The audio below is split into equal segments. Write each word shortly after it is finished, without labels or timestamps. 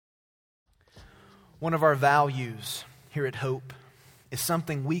One of our values here at Hope is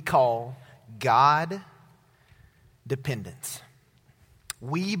something we call God dependence.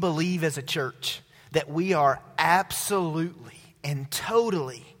 We believe as a church that we are absolutely and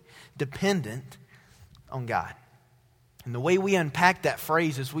totally dependent on God. And the way we unpack that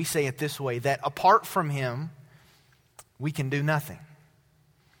phrase is we say it this way, that apart from Him, we can do nothing.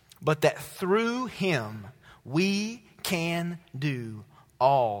 But that through Him, we can do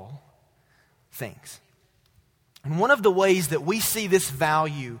all things. And one of the ways that we see this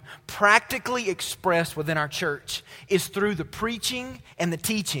value practically expressed within our church is through the preaching and the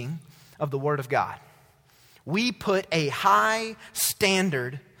teaching of the Word of God. We put a high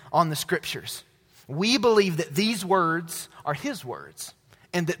standard on the Scriptures. We believe that these words are His words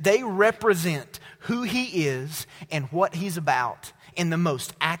and that they represent who He is and what He's about in the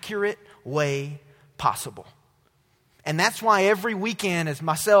most accurate way possible. And that's why every weekend, as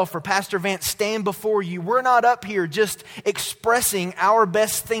myself or Pastor Vance stand before you, we're not up here just expressing our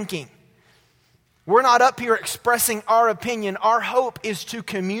best thinking. We're not up here expressing our opinion. Our hope is to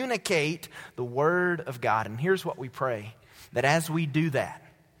communicate the Word of God. And here's what we pray, that as we do that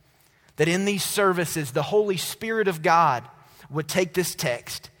in these services, the Holy Spirit of God would take this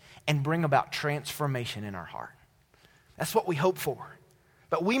text and bring about transformation in our heart. That's what we hope for.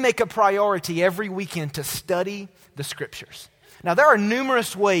 But we make a priority every weekend to study the Scriptures. Now, there are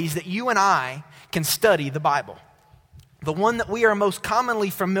numerous ways that you and I can study the Bible. The one that we are most commonly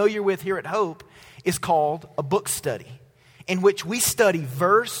familiar with here at Hope is called a book study, in which we study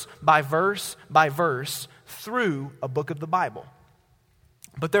verse by verse by verse through a book of the Bible.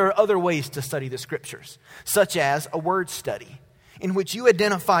 But there are other ways to study the Scriptures, such as a word study, in which you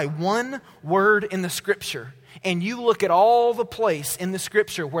identify one word in the Scripture and you look at all the place in the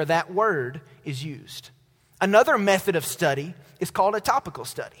Scripture where that word is used. Another method of study is called a topical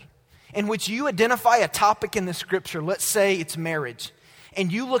study, in which you identify a topic in the Scripture. Let's say it's marriage.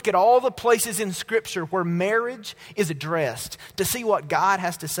 And you look at all the places in Scripture where marriage is addressed to see what God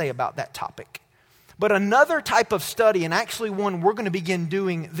has to say about that topic. But another type of study, and actually one we're going to begin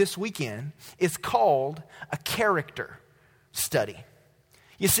doing this weekend, is called a character study.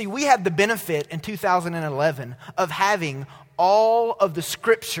 You see, we had the benefit in 2011 of having all of the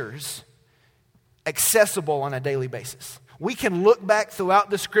Scriptures accessible on a daily basis. We can look back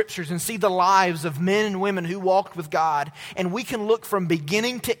throughout the Scriptures and see the lives of men and women who walked with God, and we can look from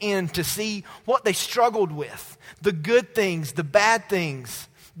beginning to end to see what they struggled with, the good things, the bad things,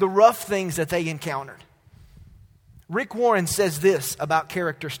 the rough things that they encountered. Rick Warren says this about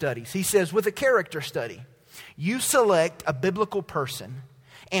character studies. He says, with a character study, you select a biblical person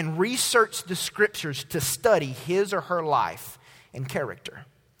and research the Scriptures to study his or her life and character.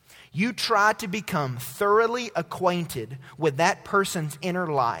 You try to become thoroughly acquainted with that person's inner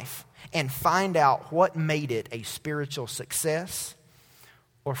life and find out what made it a spiritual success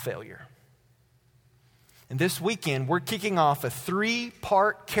or failure. And this weekend, we're kicking off a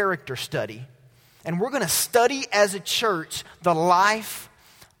 3-part character study, and we're going to study as a church the life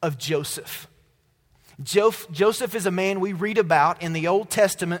of Joseph. Joseph is a man we read about in the Old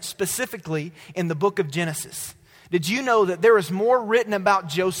Testament, specifically in the book of Genesis. Did you know that there is more written about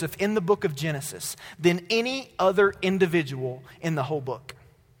Joseph in the book of Genesis than any other individual in the whole book?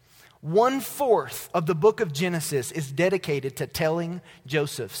 1/4 of the book of Genesis is dedicated to telling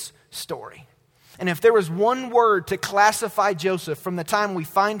Joseph's story. And if there was one word to classify Joseph from the time we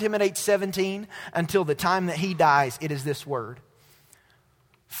find him at age 17 until the time that he dies, it is this word: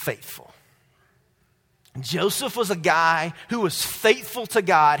 faithful. Joseph was a guy who was faithful to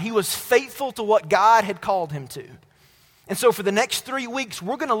God. He was faithful to what God had called him to. And so for the next 3 weeks,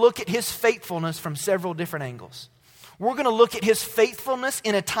 we're going to look at his faithfulness from several different angles. We're going to look at his faithfulness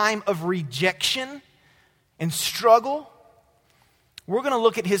in a time of rejection and struggle. We're going to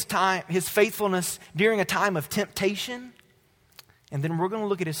look at his faithfulness during a time of temptation. And then we're going to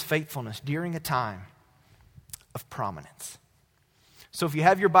look at his faithfulness during a time of prominence. So if you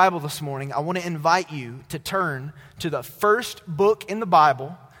have your Bible this morning, I want to invite you to turn to the first book in the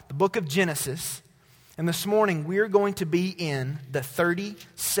Bible, the book of Genesis. And this morning, we're going to be in the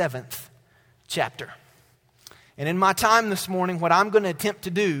 37th chapter. And in my time this morning, what I'm going to attempt to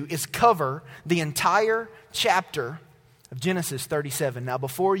do is cover the entire chapter of Genesis 37. Now,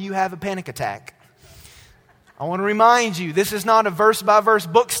 before you have a panic attack, I want to remind you, this is not a verse-by-verse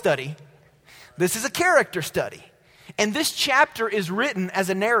book study. This is a character study. And this chapter is written as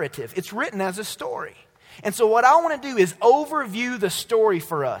a narrative. It's written as a story. And so what I want to do is overview the story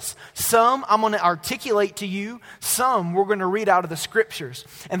for us. Some I'm going to articulate to you. Some we're going to read out of the Scriptures.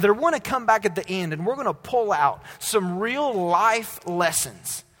 And then we're going to come back at the end and we're going to pull out some real life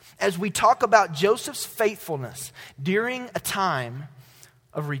lessons as we talk about Joseph's faithfulness during a time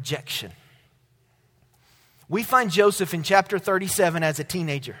of rejection. We find Joseph in chapter 37 as a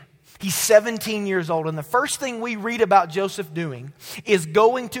teenager. He's 17 years old, and the first thing we read about Joseph doing is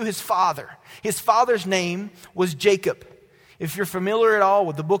going to his father. His father's name was Jacob. If you're familiar at all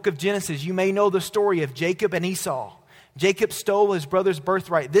with the book of Genesis, you may know the story of Jacob and Esau. Jacob stole his brother's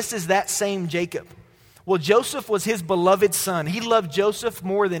birthright. This is that same Jacob. Well, Joseph was his beloved son. He loved Joseph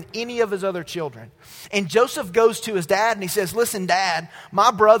more than any of his other children. And Joseph goes to his dad and he says, listen, Dad,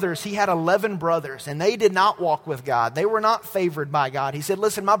 my brothers, he had 11 brothers, and they did not walk with God. They were not favored by God. He said,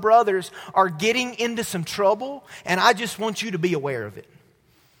 listen, my brothers are getting into some trouble, and I just want you to be aware of it.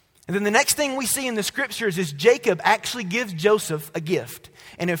 And then the next thing we see in the scriptures is Jacob actually gives Joseph a gift.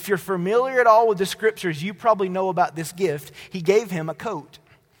 And if you're familiar at all with the scriptures, you probably know about this gift. He gave him a coat.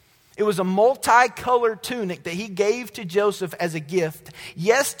 It was a multicolored tunic that he gave to Joseph as a gift,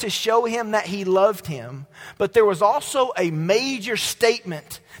 yes, to show him that he loved him, but there was also a major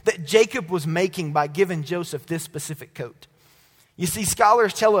statement that Jacob was making by giving Joseph this specific coat. You see,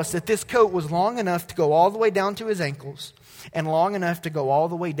 scholars tell us that this coat was long enough to go all the way down to his ankles and long enough to go all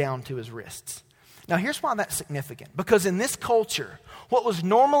the way down to his wrists. Now, here's why that's significant. Because in this culture, what was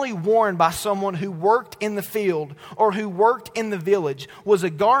normally worn by someone who worked in the field or who worked in the village was a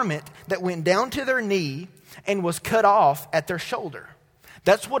garment that went down to their knee and was cut off at their shoulder.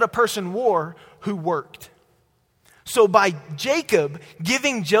 That's what a person wore who worked. So by Jacob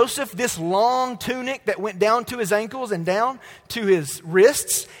giving Joseph this long tunic that went down to his ankles and down to his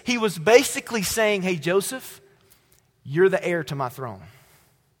wrists, he was basically saying, hey, Joseph, you're the heir to my throne.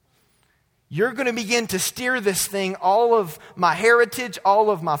 You're going to begin to steer this thing, all of my heritage, all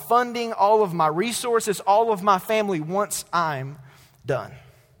of my funding, all of my resources, all of my family once I'm done.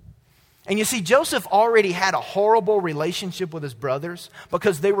 And you see, Joseph already had a horrible relationship with his brothers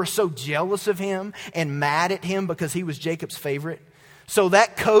because they were so jealous of him and mad at him because he was Jacob's favorite. So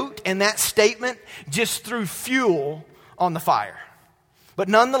that coat and that statement just threw fuel on the fire. But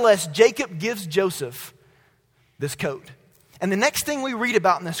nonetheless, Jacob gives Joseph this coat. And the next thing we read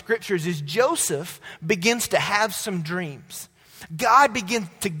about in the scriptures is Joseph begins to have some dreams. God begins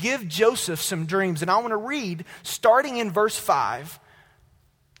to give Joseph some dreams. And I want to read starting in verse 5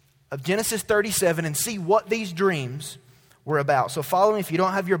 of Genesis 37 and see what these dreams were about. So follow me. If you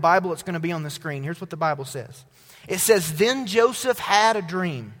don't have your Bible, it's going to be on the screen. Here's what the Bible says. It says, then Joseph had a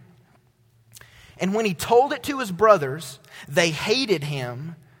dream. And when he told it to his brothers, they hated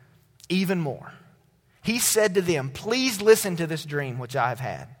him even more. He said to them, please listen to this dream which I have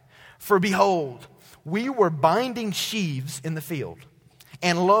had. For behold, we were binding sheaves in the field.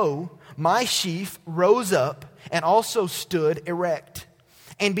 And lo, my sheaf rose up and also stood erect.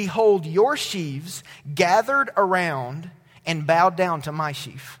 And behold, your sheaves gathered around and bowed down to my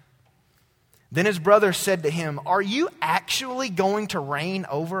sheaf. Then his brothers said to him, are you actually going to reign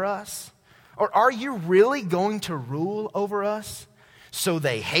over us? Or are you really going to rule over us? So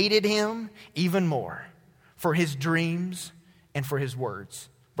they hated him even more for his dreams and for his words.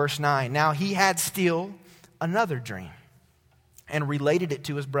 Verse 9, now he had still another dream and related it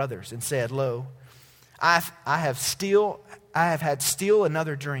to his brothers and said, lo, I have had still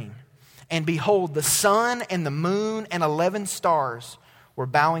another dream. And behold, the sun and the moon and 11 stars were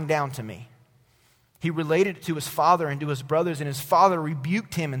bowing down to me. He related it to his father and to his brothers, and his father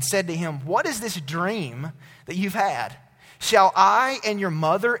rebuked him and said to him, what is this dream that you've had? Shall I and your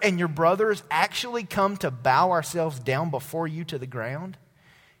mother and your brothers actually come to bow ourselves down before you to the ground?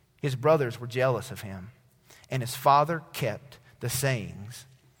 His brothers were jealous of him, and his father kept the sayings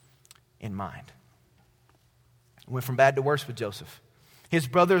in mind. It went from bad to worse with Joseph. His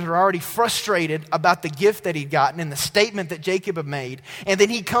brothers are already frustrated about the gift that he'd gotten and the statement that Jacob had made. And then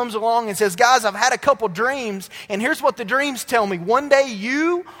he comes along and says, guys, I've had a couple dreams, and here's what the dreams tell me. One day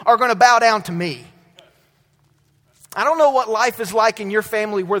you are going to bow down to me. I don't know what life is like in your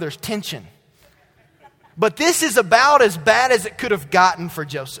family where there's tension. But this is about as bad as it could have gotten for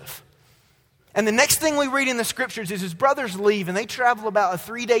Joseph. And the next thing we read in the scriptures is his brothers leave and they travel about a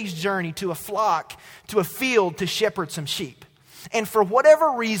 3 days journey to a flock, to a field to shepherd some sheep. And for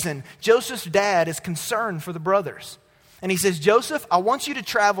whatever reason, Joseph's dad is concerned for the brothers. And he says, Joseph, I want you to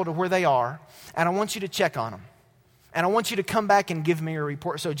travel to where they are and I want you to check on them. And I want you to come back and give me a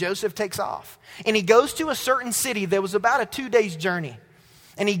report. So Joseph takes off. And he goes to a certain city that was about a 2 days journey.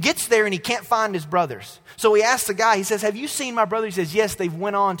 And he gets there and he can't find his brothers. So he asks the guy, he says, have you seen my brother? He says, yes, they've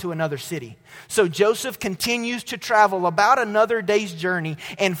went on to another city. So Joseph continues to travel about another day's journey.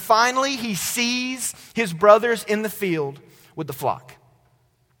 And finally he sees his brothers in the field with the flock.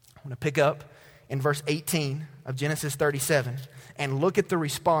 I want to pick up in verse 18 of Genesis 37. And look at the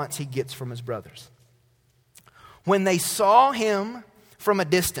response he gets from his brothers. When they saw him from a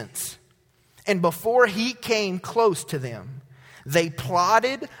distance, and before he came close to them, they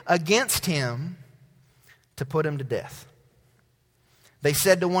plotted against him to put him to death. They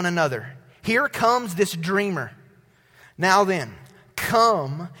said to one another, "Here comes this dreamer. Now then,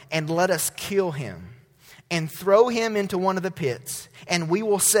 come and let us kill him and throw him into one of the pits, and we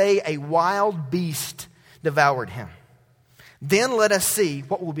will say a wild beast devoured him. Then let us see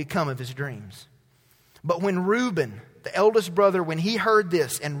what will become of his dreams." But when Reuben, the eldest brother, when he heard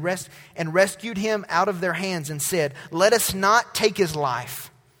this and rescued him out of their hands and said, "Let us not take his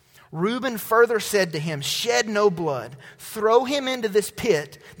life," Reuben further said to him, "Shed no blood. Throw him into this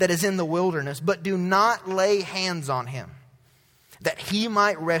pit that is in the wilderness, but do not lay hands on him, that he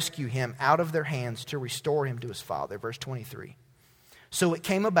might rescue him out of their hands to restore him to his father." Verse 23. So it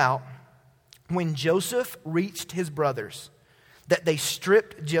came about when Joseph reached his brothers that they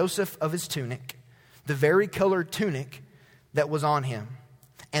stripped Joseph of his tunic, the very colored tunic that was on him,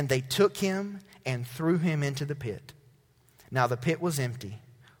 and they took him and threw him into the pit. Now the pit was empty,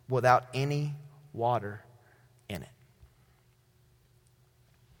 without any water in it.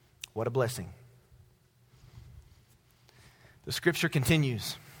 What a blessing. The scripture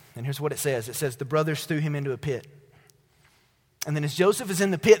continues, and here's what it says. It says, the brothers threw him into a pit. And then as Joseph is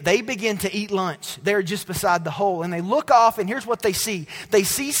in the pit, they begin to eat lunch. They're just beside the hole. And they look off, and here's what they see. They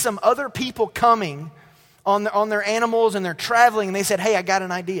see some other people coming on their animals, and they're traveling. And they said, "Hey, I got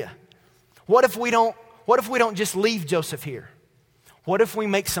an idea. What if we don't just leave Joseph here? What if we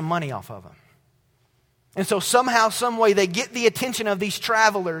make some money off of him?" And so somehow, some way, they get the attention of these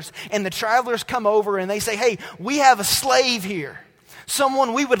travelers, and the travelers come over and they say, "Hey, we have a slave here.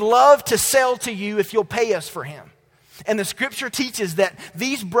 Someone we would love to sell to you if you'll pay us for him." And the scripture teaches that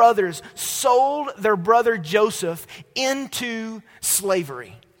these brothers sold their brother Joseph into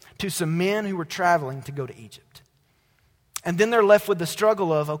slavery to some men who were traveling to go to Egypt. And then they're left with the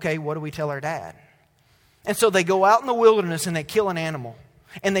struggle of, okay, what do we tell our dad? And so they go out in the wilderness and they kill an animal.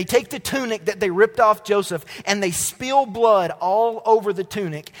 And they take the tunic that they ripped off Joseph and they spill blood all over the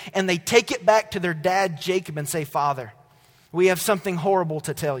tunic. And they take it back to their dad Jacob and say, "Father, we have something horrible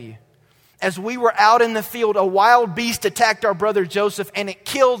to tell you. As we were out in the field, a wild beast attacked our brother Joseph and it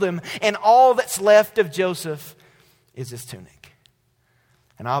killed him. And all that's left of Joseph is his tunic."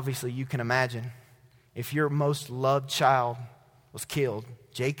 And obviously you can imagine if your most loved child was killed,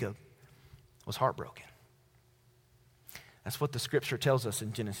 Jacob was heartbroken. That's what the scripture tells us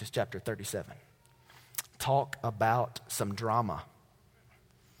in Genesis chapter 37. Talk about some drama.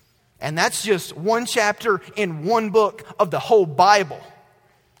 And that's just one chapter in one book of the whole Bible.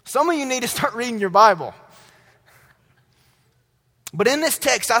 Some of you need to start reading your Bible. But in this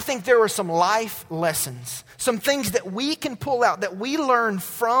text, I think there are some life lessons, some things that we can pull out, that we learn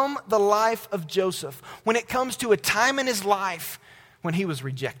from the life of Joseph when it comes to a time in his life when he was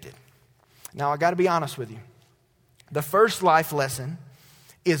rejected. Now, I got to be honest with you. The first life lesson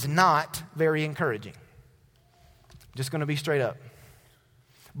is not very encouraging. Just going to be straight up.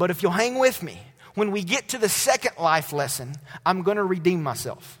 But if you'll hang with me, when we get to the second life lesson, I'm going to redeem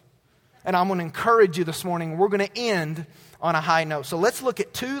myself. And I'm going to encourage you this morning. We're going to end on a high note. So let's look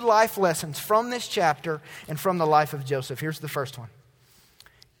at two life lessons from this chapter and from the life of Joseph. Here's the first one.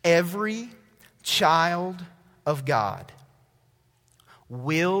 Every child of God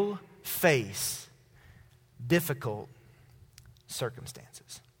will face difficult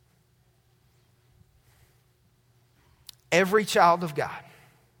circumstances. Every child of God,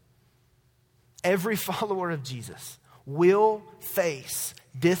 every follower of Jesus will face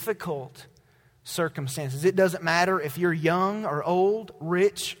difficult circumstances. It doesn't matter if you're young or old,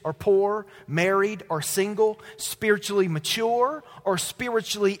 rich or poor, married or single, spiritually mature or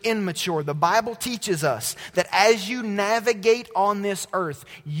spiritually immature. The Bible teaches us that as you navigate on this earth,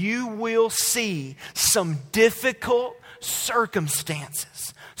 you will see some difficult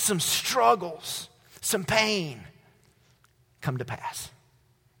circumstances, some struggles, some pain come to pass.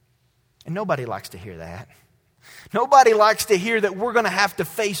 And nobody likes to hear that. Nobody likes to hear that we're going to have to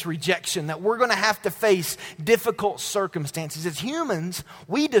face rejection, that we're going to have to face difficult circumstances. As humans,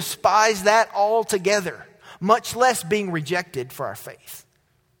 we despise that altogether, much less being rejected for our faith.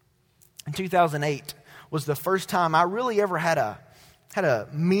 In 2008 was the first time I really ever had a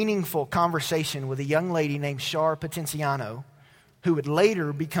meaningful conversation with a young lady named Shar Potenciano, who would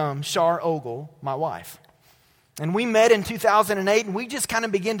later become Shar Ogle, my wife. And we met in 2008, and we just kind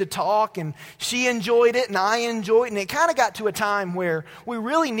of began to talk, and she enjoyed it, and I enjoyed it, and it kind of got to a time where we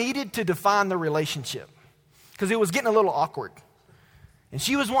really needed to define the relationship because it was getting a little awkward. And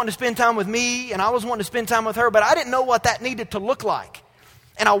she was wanting to spend time with me, and I was wanting to spend time with her, but I didn't know what that needed to look like.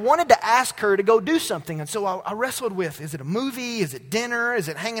 And I wanted to ask her to go do something. And so I wrestled with, is it a movie? Is it dinner? Is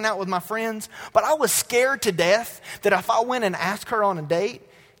it hanging out with my friends? But I was scared to death that if I went and asked her on a date,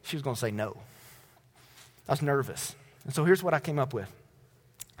 she was going to say no. I was nervous. And so here's what I came up with.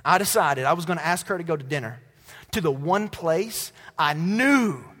 I decided I was going to ask her to go to dinner to the one place I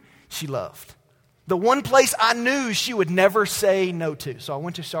knew she loved. The one place I knew she would never say no to. So I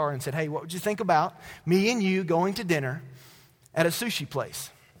went to Shara and said, hey, what would you think about me and you going to dinner at a sushi place?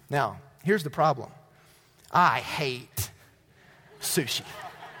 Now, here's the problem. I hate sushi.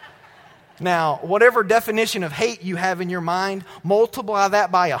 Now, whatever definition of hate you have in your mind, multiply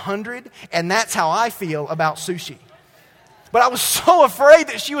that by 100, and that's how I feel about sushi. But I was so afraid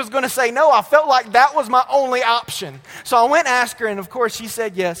that she was going to say no. I felt like that was my only option. So I went and asked her, and of course she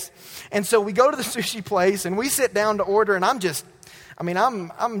said yes. And so we go to the sushi place, and we sit down to order, and I'm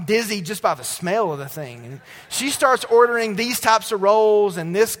dizzy just by the smell of the thing. And she starts ordering these types of rolls,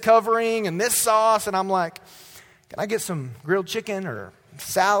 and this covering, and this sauce, and I'm like, can I get some grilled chicken or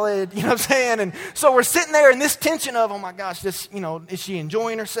salad? You know what I'm saying? And so we're sitting there in this tension of, oh my gosh, is she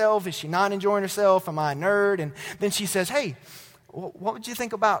enjoying herself? Is she not enjoying herself? Am I a nerd? And then she says, hey, what would you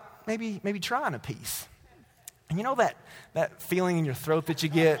think about maybe trying a piece? And you know that feeling in your throat that you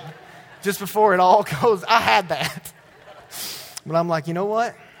get just before it all goes? I had that. But I'm like, you know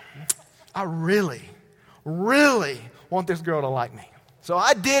what? I really, really want this girl to like me. So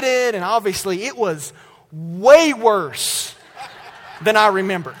I did it, and obviously it was way worse than I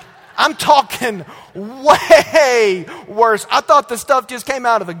remembered. I'm talking way worse. I thought the stuff just came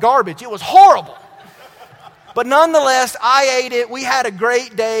out of the garbage. It was horrible. But nonetheless, I ate it. We had a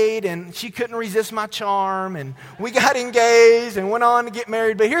great date, and she couldn't resist my charm, and we got engaged and went on to get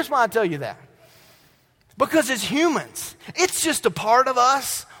married. But here's why I tell you that. Because as humans, it's just a part of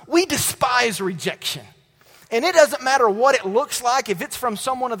us. We despise rejection. And it doesn't matter what it looks like, if it's from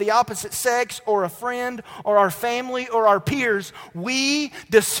someone of the opposite sex or a friend or our family or our peers, we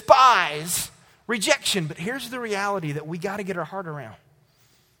despise rejection. But here's the reality that we got to get our heart around.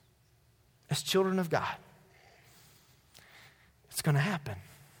 As children of God, it's going to happen.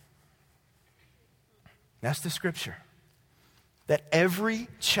 That's the scripture. That every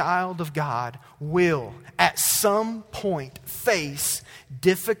child of God will at some point face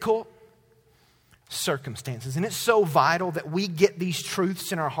difficult circumstances. And it's so vital that we get these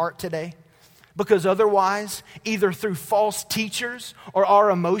truths in our heart today, because otherwise, either through false teachers or our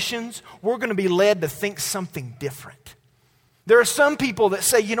emotions, we're going to be led to think something different. There are some people that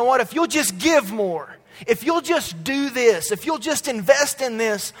say, you know what, if you'll just give more, if you'll just do this, if you'll just invest in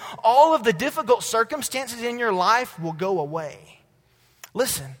this, all of the difficult circumstances in your life will go away.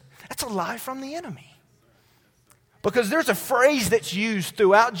 Listen, that's a lie from the enemy. Because there's a phrase that's used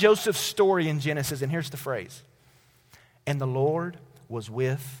throughout Joseph's story in Genesis, and here's the phrase. And the Lord was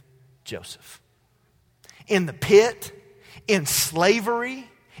with Joseph. In the pit, in slavery,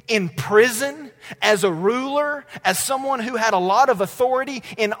 in prison, as a ruler, as someone who had a lot of authority,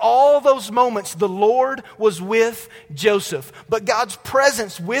 in all those moments, the Lord was with Joseph. But God's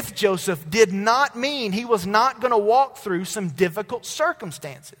presence with Joseph did not mean he was not going to walk through some difficult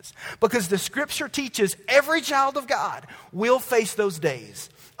circumstances. Because the scripture teaches every child of God will face those days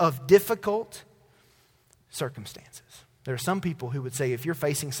of difficult circumstances. There are some people who would say if you're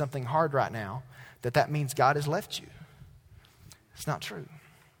facing something hard right now, that means God has left you. It's not true.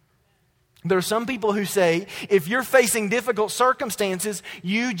 There are some people who say, if you're facing difficult circumstances,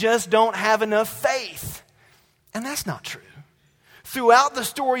 you just don't have enough faith. And that's not true. Throughout the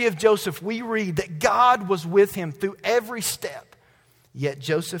story of Joseph, we read that God was with him through every step. Yet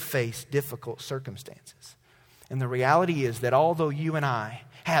Joseph faced difficult circumstances. And the reality is that although you and I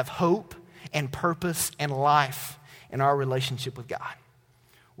have hope and purpose and life in our relationship with God,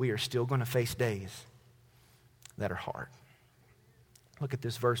 we are still going to face days that are hard. Look at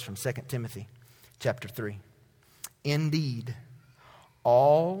this verse from 2 Timothy chapter 3. Indeed,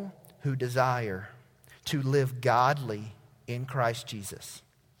 all who desire to live godly in Christ Jesus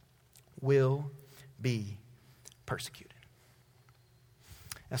will be persecuted.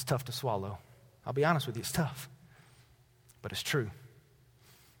 That's tough to swallow. I'll be honest with you, it's tough. But it's true.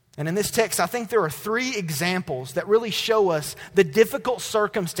 And in this text, I think there are 3 examples that really show us the difficult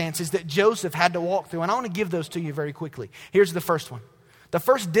circumstances that Joseph had to walk through. And I want to give those to you very quickly. Here's the first one. The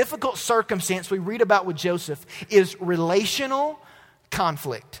first difficult circumstance we read about with Joseph is relational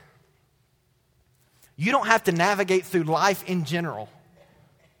conflict. You don't have to navigate through life in general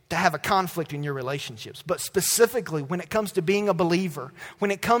to have a conflict in your relationships. But specifically, when it comes to being a believer,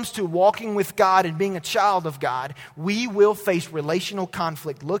 when it comes to walking with God and being a child of God, we will face relational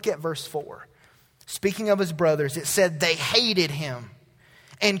conflict. Look at verse 4. Speaking of his brothers, it said they hated him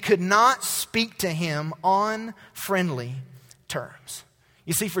and could not speak to him on friendly terms.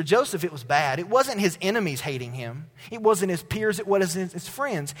 You see, for Joseph, it was bad. It wasn't his enemies hating him. It wasn't his peers. It wasn't his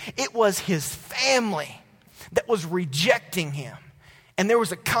friends. It was his family that was rejecting him. And there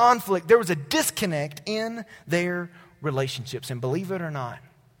was a conflict. There was a disconnect in their relationships. And believe it or not,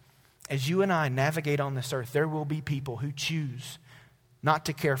 as you and I navigate on this earth, there will be people who choose not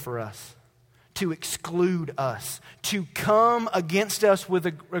to care for us, to exclude us, to come against us with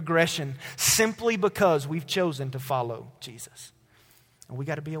aggression simply because we've chosen to follow Jesus. And we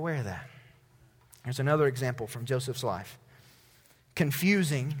got to be aware of that. Here's another example from Joseph's life.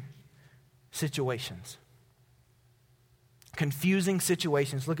 Confusing situations. Confusing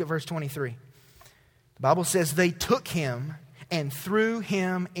situations. Look at verse 23. The Bible says they took him and threw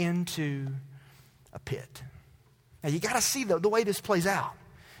him into a pit. Now you got to see the way this plays out.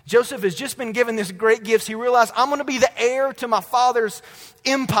 Joseph has just been given this great gifts. He realized, I'm going to be the heir to my father's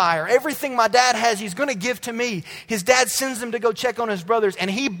empire. Everything my dad has, he's going to give to me. His dad sends him to go check on his brothers, and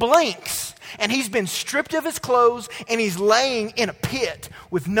he blinks, and he's been stripped of his clothes, and he's laying in a pit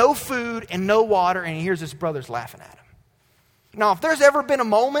with no food and no water, and he hears his brothers laughing at him. Now, if there's ever been a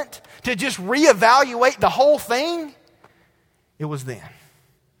moment to just reevaluate the whole thing, it was then.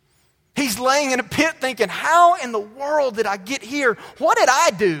 He's laying in a pit thinking, how in the world did I get here? What did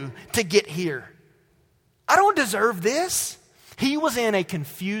I do to get here? I don't deserve this. He was in a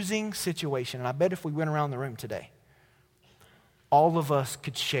confusing situation. And I bet if we went around the room today, all of us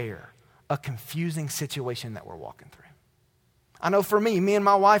could share a confusing situation that we're walking through. I know for me and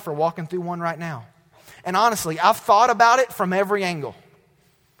my wife are walking through one right now. And honestly, I've thought about it from every angle.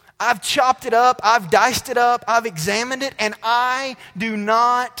 I've chopped it up, I've diced it up, I've examined it, and I do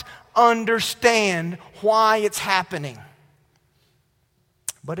not understand why it's happening.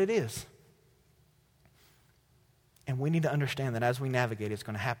 But it is. And we need to understand that as we navigate, it's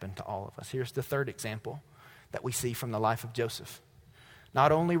going to happen to all of us. Here's the third example that we see from the life of Joseph.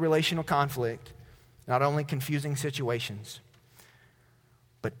 Not only relational conflict, not only confusing situations,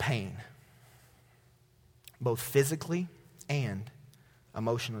 but pain. Both physically and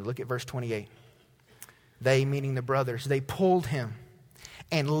emotionally. Look at verse 28. They, meaning the brothers, they pulled him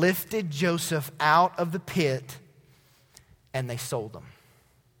and lifted Joseph out of the pit, and they sold him.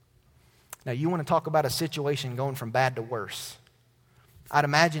 Now, you want to talk about a situation going from bad to worse. I'd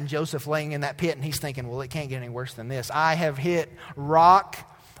imagine Joseph laying in that pit, and he's thinking, well, it can't get any worse than this. I have hit rock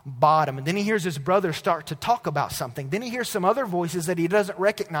bottom. And then he hears his brothers start to talk about something. Then he hears some other voices that he doesn't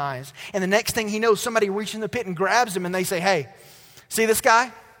recognize. And the next thing he knows, somebody reaches in the pit and grabs him, and they say, hey, see this guy?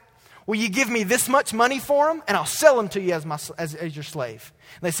 Will you give me this much money for him, and I'll sell him to you as your slave?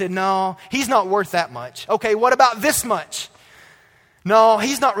 And they said, no, he's not worth that much. Okay, what about this much? No,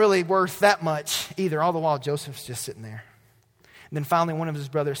 he's not really worth that much either. All the while, Joseph's just sitting there. And then finally, one of his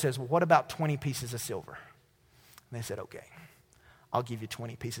brothers says, well, what about 20 pieces of silver? And they said, okay, I'll give you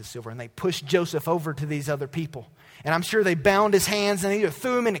 20 pieces of silver. And they pushed Joseph over to these other people. And I'm sure they bound his hands and either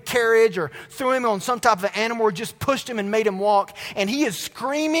threw him in a carriage or threw him on some type of an animal or just pushed him and made him walk. And he is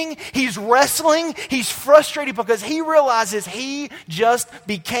screaming, he's wrestling, he's frustrated because he realizes he just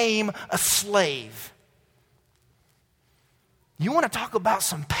became a slave. You want to talk about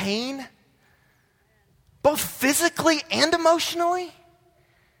some pain? Both physically and emotionally?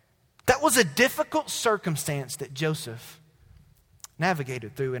 That was a difficult circumstance that Joseph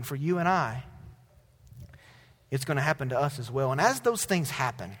navigated through. And for you and I, it's going to happen to us as well. And as those things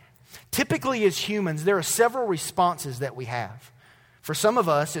happen, typically as humans, there are several responses that we have. For some of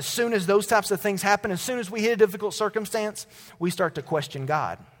us, as soon as those types of things happen, as soon as we hit a difficult circumstance, we start to question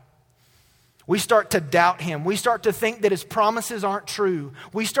God. We start to doubt him. We start to think that his promises aren't true.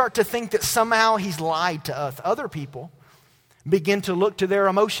 We start to think that somehow he's lied to us. Other people begin to look to their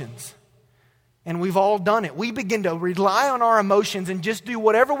emotions. And we've all done it. We begin to rely on our emotions and just do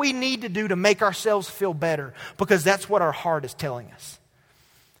whatever we need to do to make ourselves feel better because that's what our heart is telling us.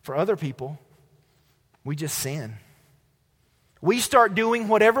 For other people, we just sin. We start doing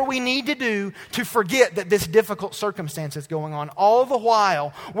whatever we need to do to forget that this difficult circumstance is going on. All the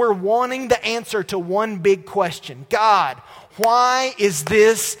while, we're wanting the answer to one big question. God, why is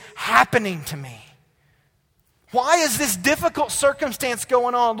this happening to me? Why is this difficult circumstance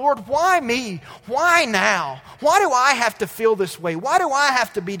going on? Lord, why me? Why now? Why do I have to feel this way? Why do I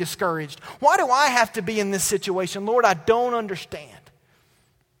have to be discouraged? Why do I have to be in this situation? Lord, I don't understand.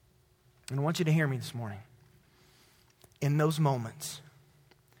 And I want you to hear me this morning. In those moments,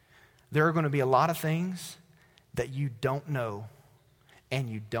 there are going to be a lot of things that you don't know and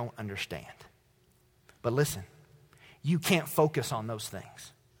you don't understand. But listen, you can't focus on those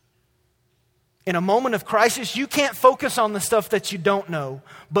things. In a moment of crisis, you can't focus on the stuff that you don't know,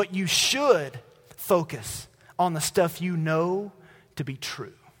 but you should focus on the stuff you know to be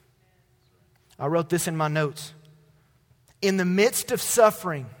true. I wrote this in my notes. In the midst of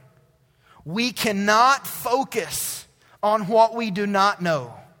suffering, we cannot focus on what we do not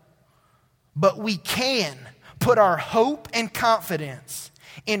know, but we can put our hope and confidence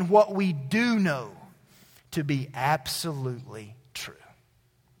in what we do know to be absolutely true.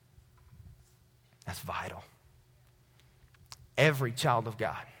 That's vital. Every child of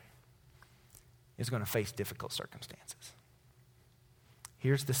God is going to face difficult circumstances.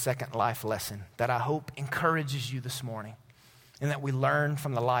 Here's the second life lesson that I hope encourages you this morning and that we learn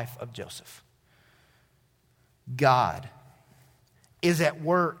from the life of Joseph. God is at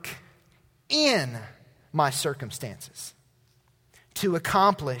work in my circumstances to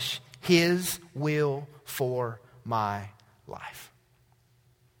accomplish His will for my life.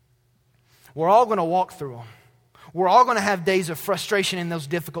 We're all going to walk through them. We're all going to have days of frustration in those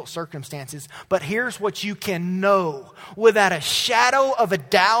difficult circumstances. But here's what you can know without a shadow of a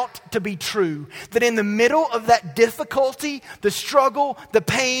doubt to be true. That in the middle of that difficulty, the struggle, the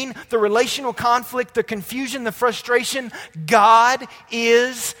pain, the relational conflict, the confusion, the frustration, God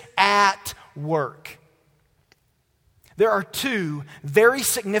is at work. There are two very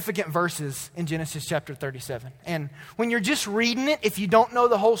significant verses in Genesis chapter 37. And when you're just reading it, if you don't know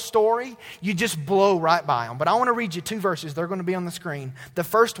the whole story, you just blow right by them. But I want to read you two verses. They're going to be on the screen. The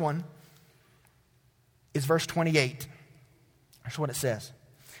first one is verse 28. That's what it says.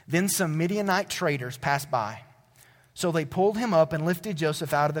 Then some Midianite traders passed by. So they pulled him up and lifted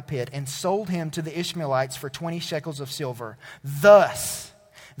Joseph out of the pit and sold him to the Ishmaelites for 20 shekels of silver. Thus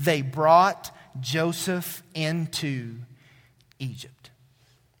they brought Joseph into Egypt.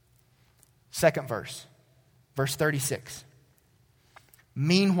 Second verse, verse 36.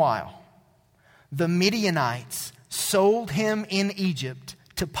 Meanwhile, the Midianites sold him in Egypt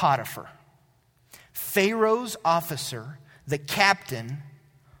to Potiphar, Pharaoh's officer, the captain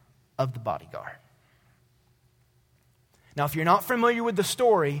of the bodyguard. Now, if you're not familiar with the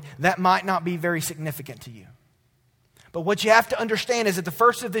story, that might not be very significant to you. But what you have to understand is at the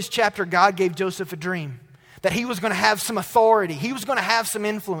first of this chapter, God gave Joseph a dream. That he was going to have some authority. He was going to have some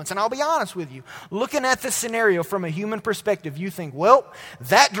influence. And I'll be honest with you. Looking at this scenario from a human perspective, you think, well,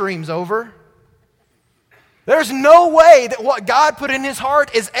 that dream's over. There's no way that what God put in his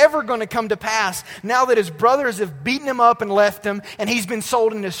heart is ever going to come to pass now that his brothers have beaten him up and left him and he's been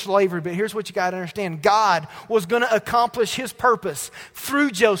sold into slavery. But here's what you got to understand. God was going to accomplish his purpose through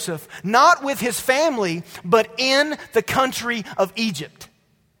Joseph, not with his family, but in the country of Egypt.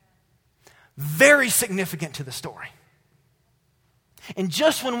 Very significant to the story. And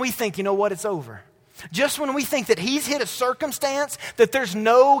just when we think, you know what, it's over. Just when we think that he's hit a circumstance that there's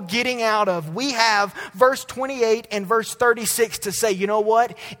no getting out of, we have verse 28 and verse 36 to say, you know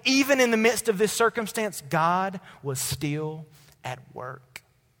what? Even in the midst of this circumstance, God was still at work.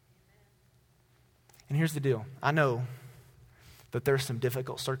 And here's the deal. I know that there's some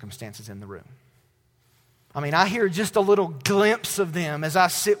difficult circumstances in the room. I mean, I hear just a little glimpse of them as I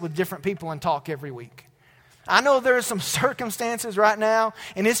sit with different people and talk every week. I know there are some circumstances right now,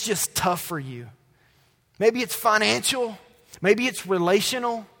 and it's just tough for you. Maybe it's financial. Maybe it's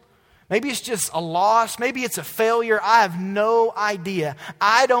relational. Maybe it's just a loss. Maybe it's a failure. I have no idea.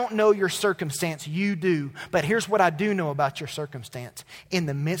 I don't know your circumstance. You do. But here's what I do know about your circumstance. In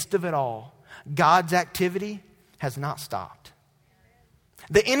the midst of it all, God's activity has not stopped.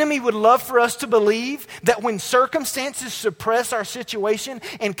 The enemy would love for us to believe that when circumstances suppress our situation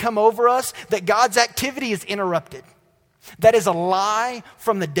and come over us, that God's activity is interrupted. That is a lie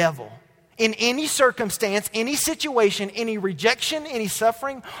from the devil. In any circumstance, any situation, any rejection, any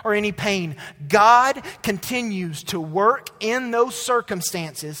suffering, or any pain, God continues to work in those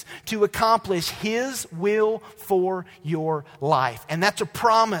circumstances to accomplish His will for your life. And that's a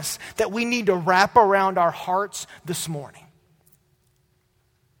promise that we need to wrap around our hearts this morning.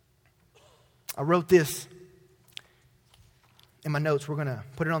 I wrote this in my notes. We're going to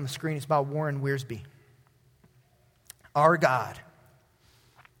put it on the screen. It's by Warren Wiersbe. Our God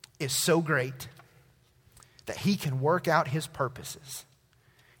is so great that He can work out His purposes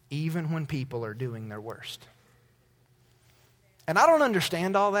even when people are doing their worst. And I don't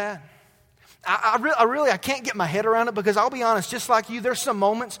understand all that. I can't get my head around it because I'll be honest, just like you, there's some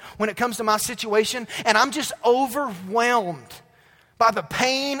moments when it comes to my situation and I'm just overwhelmed by the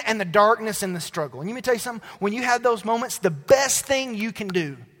pain and the darkness and the struggle. And let me tell you something, when you have those moments, the best thing you can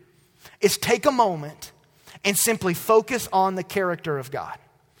do is take a moment and simply focus on the character of God.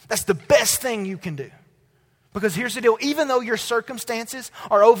 That's the best thing you can do. Because here's the deal, even though your circumstances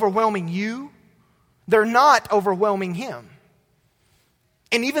are overwhelming you, they're not overwhelming Him.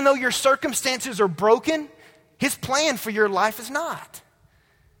 And even though your circumstances are broken, His plan for your life is not.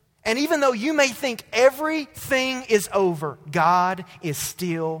 And even though you may think everything is over, God is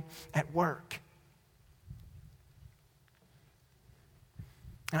still at work.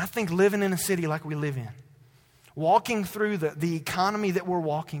 And I think living in a city like we live in, walking through the economy that we're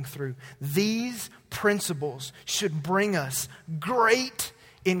walking through, these principles should bring us great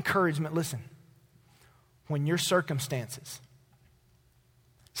encouragement. Listen, when your circumstances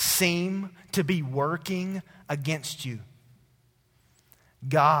seem to be working against you,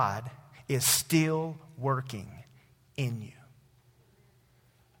 God is still working in you.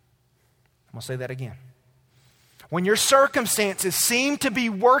 I'm going to say that again. When your circumstances seem to be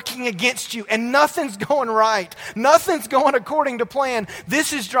working against you and nothing's going right, nothing's going according to plan,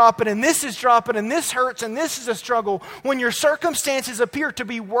 this is dropping and this is dropping and this hurts and this is a struggle. When your circumstances appear to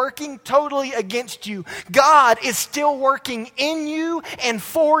be working totally against you, God is still working in you and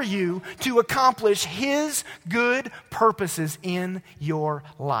for you to accomplish His good purposes in your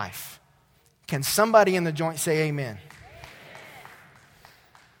life. Can somebody in the joint say amen?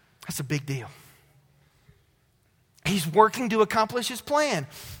 That's a big deal. He's working to accomplish His plan.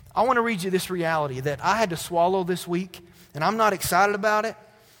 I want to read you this reality that I had to swallow this week, and I'm not excited about it,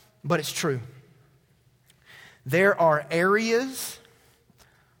 but it's true. There are areas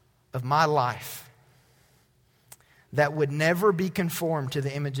of my life that would never be conformed to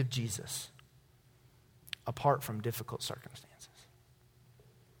the image of Jesus apart from difficult circumstances.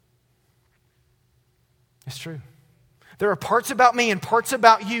 It's true. There are parts about me and parts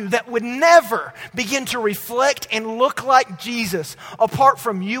about you that would never begin to reflect and look like Jesus apart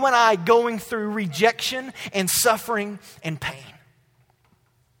from you and I going through rejection and suffering and pain.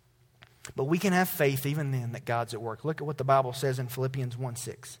 But we can have faith even then that God's at work. Look at what the Bible says in Philippians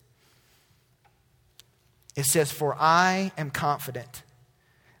 1:6. It says, "For I am confident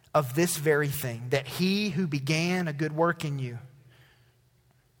of this very thing, that He who began a good work in you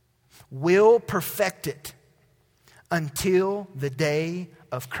will perfect it until the day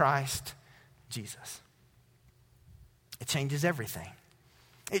of Christ Jesus." It changes everything.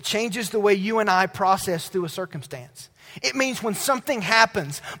 It changes the way you and I process through a circumstance. It means when something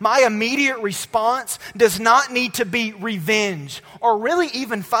happens, my immediate response does not need to be revenge or really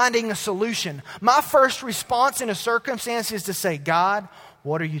even finding a solution. My first response in a circumstance is to say, God,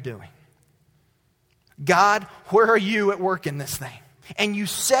 what are you doing? God, where are you at work in this thing? And you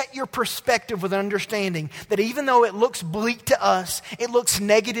set your perspective with an understanding that even though it looks bleak to us, it looks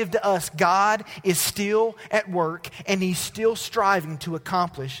negative to us, God is still at work and He's still striving to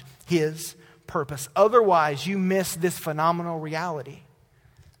accomplish His purpose. Otherwise, you miss this phenomenal reality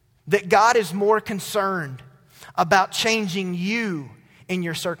that God is more concerned about changing you in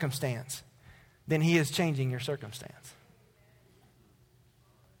your circumstance than He is changing your circumstance.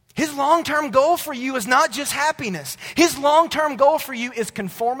 His long-term goal for you is not just happiness. His long-term goal for you is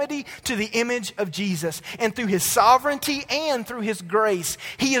conformity to the image of Jesus. And through His sovereignty and through His grace,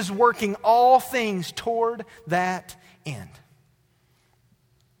 He is working all things toward that end.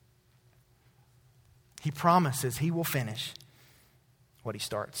 He promises He will finish what He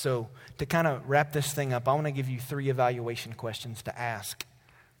starts. So to kind of wrap this thing up, I want to give you 3 evaluation questions to ask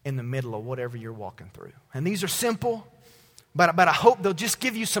in the middle of whatever you're walking through. And these are simple, but I hope they'll just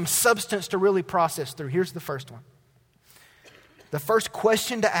give you some substance to really process through. Here's the first one. The first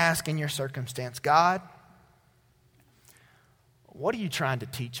question to ask in your circumstance: God, what are you trying to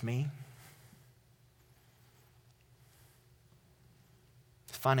teach me?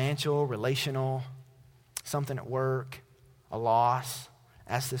 Financial, relational, something at work, a loss.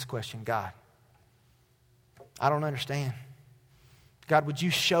 Ask this question: God, I don't understand. God, would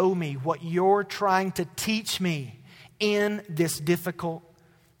you show me what you're trying to teach me in this difficult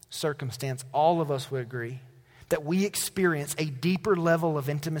circumstance? All of us would agree that we experience a deeper level of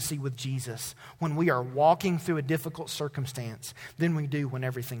intimacy with Jesus when we are walking through a difficult circumstance than we do when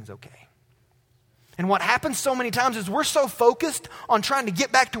everything's okay. And what happens so many times is we're so focused on trying to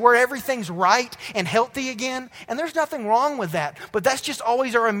get back to where everything's right and healthy again, and there's nothing wrong with that, but that's just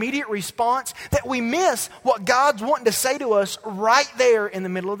always our immediate response, that we miss what God's wanting to say to us right there in the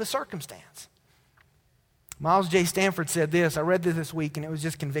middle of the circumstance. Miles J. Stanford said this. I read this week and it was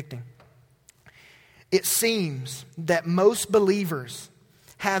just convicting. It seems that most believers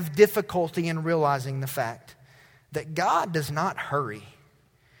have difficulty in realizing the fact that God does not hurry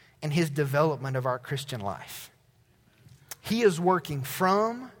in His development of our Christian life. He is working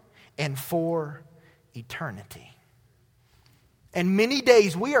from and for eternity. And many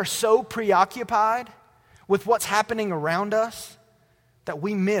days we are so preoccupied with what's happening around us that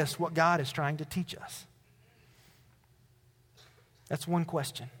we miss what God is trying to teach us. That's one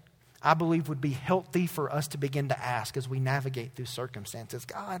question I believe would be healthy for us to begin to ask as we navigate through circumstances.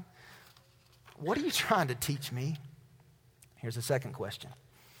 God, what are you trying to teach me? Here's the second question.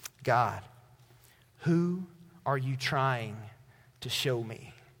 God, who are you trying to show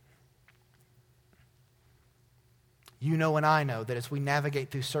me? You know and I know that as we navigate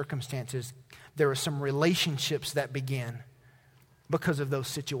through circumstances, there are some relationships that begin because of those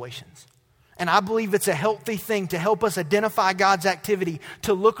situations. And I believe it's a healthy thing to help us identify God's activity,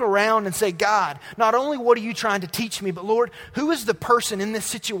 to look around and say, God, not only what are you trying to teach me, but Lord, who is the person in this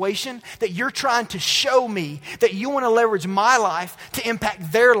situation that you're trying to show me that you want to leverage my life to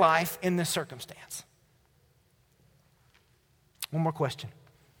impact their life in this circumstance? One more question.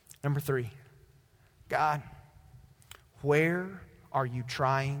 Number 3. God, where are you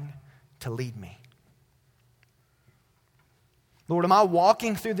trying to lead me? Lord, am I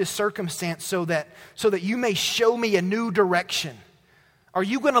walking through this circumstance so that you may show me a new direction? Are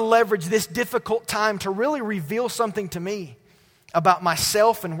you going to leverage this difficult time to really reveal something to me about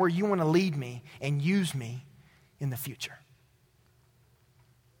myself and where you want to lead me and use me in the future?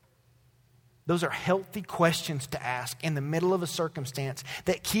 Those are healthy questions to ask in the middle of a circumstance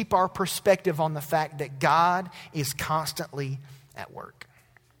that keep our perspective on the fact that God is constantly at work.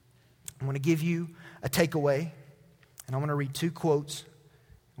 I want to give you a takeaway. And I want to read 2 quotes,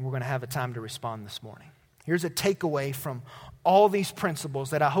 and we're going to have a time to respond this morning. Here's a takeaway from all these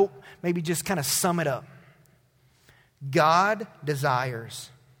principles that I hope maybe just kind of sum it up. God desires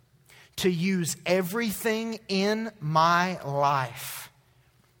to use everything in my life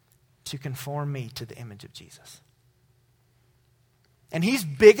to conform me to the image of Jesus. And He's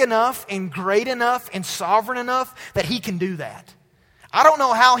big enough and great enough and sovereign enough that He can do that. I don't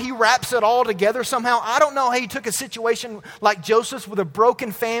know how He wraps it all together somehow. I don't know how He took a situation like Joseph's with a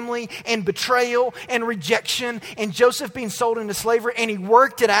broken family and betrayal and rejection and Joseph being sold into slavery, and He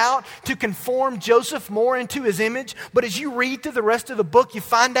worked it out to conform Joseph more into His image. But as you read through the rest of the book, you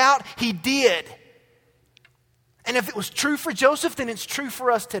find out He did. And if it was true for Joseph, then it's true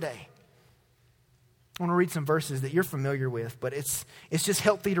for us today. I want to read some verses that you're familiar with, but it's just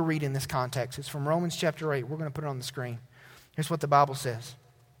healthy to read in this context. It's from Romans chapter 8. We're going to put it on the screen. Here's what the Bible says.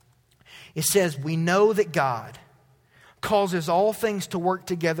 It says, we know that God causes all things to work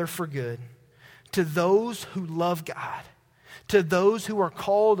together for good to those who love God, to those who are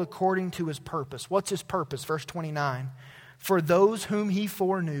called according to His purpose. What's His purpose? Verse 29. For those whom He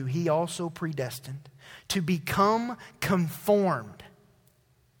foreknew, He also predestined to become conformed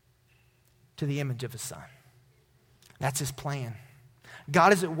to the image of His Son. That's His plan.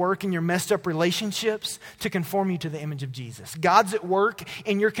 God is at work in your messed up relationships to conform you to the image of Jesus. God's at work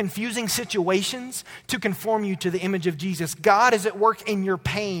in your confusing situations to conform you to the image of Jesus. God is at work in your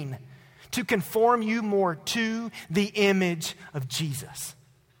pain to conform you more to the image of Jesus.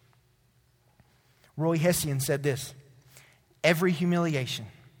 Roy Hession said this: every humiliation,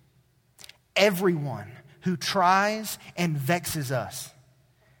 everyone who tries and vexes us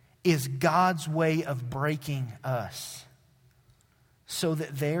is God's way of breaking us, so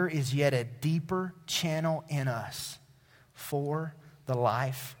that there is yet a deeper channel in us for the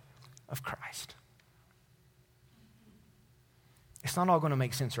life of Christ. It's not all going to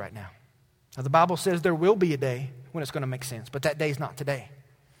make sense right now. Now, the Bible says there will be a day when it's going to make sense, but that day is not today.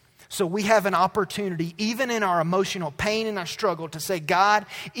 So we have an opportunity, even in our emotional pain and our struggle, to say, God,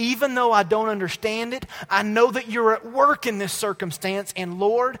 even though I don't understand it, I know that you're at work in this circumstance, and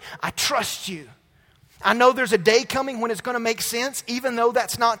Lord, I trust you. I know there's a day coming when it's going to make sense, even though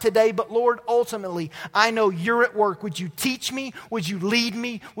that's not today. But Lord, ultimately, I know you're at work. Would you teach me? Would you lead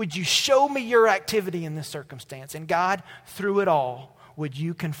me? Would you show me your activity in this circumstance? And God, through it all, would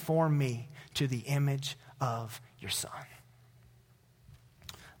you conform me to the image of your Son?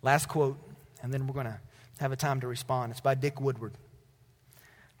 Last quote, and then we're going to have a time to respond. It's by Dick Woodward.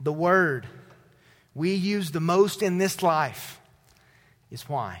 The word we use the most in this life is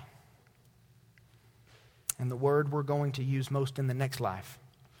why. And the word we're going to use most in the next life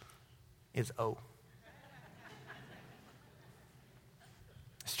is oh.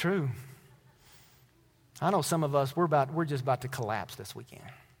 It's true. I know some of us, we're just about to collapse this weekend.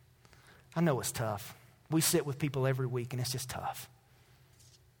 I know it's tough. We sit with people every week and it's just tough.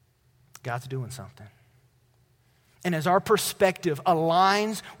 God's doing something. and as our perspective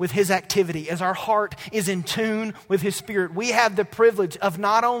aligns with his activity, as our heart is in tune with his Spirit, we have the privilege of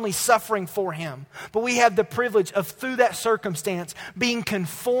not only suffering for him, but we have the privilege of, through that circumstance, being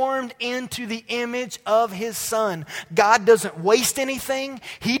conformed into the image of his Son. God doesn't waste anything.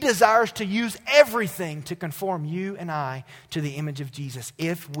 He desires to use everything to conform you and I to the image of Jesus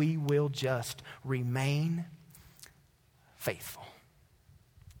if we will just remain faithful.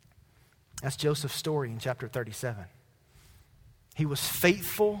 That's Joseph's story in chapter 37. He was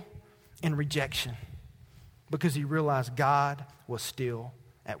faithful in rejection because he realized God was still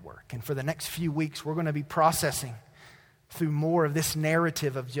at work. And for the next few weeks, we're going to be processing through more of this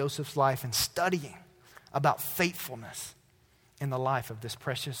narrative of Joseph's life and studying about faithfulness in the life of this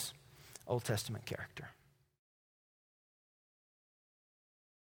precious Old Testament character.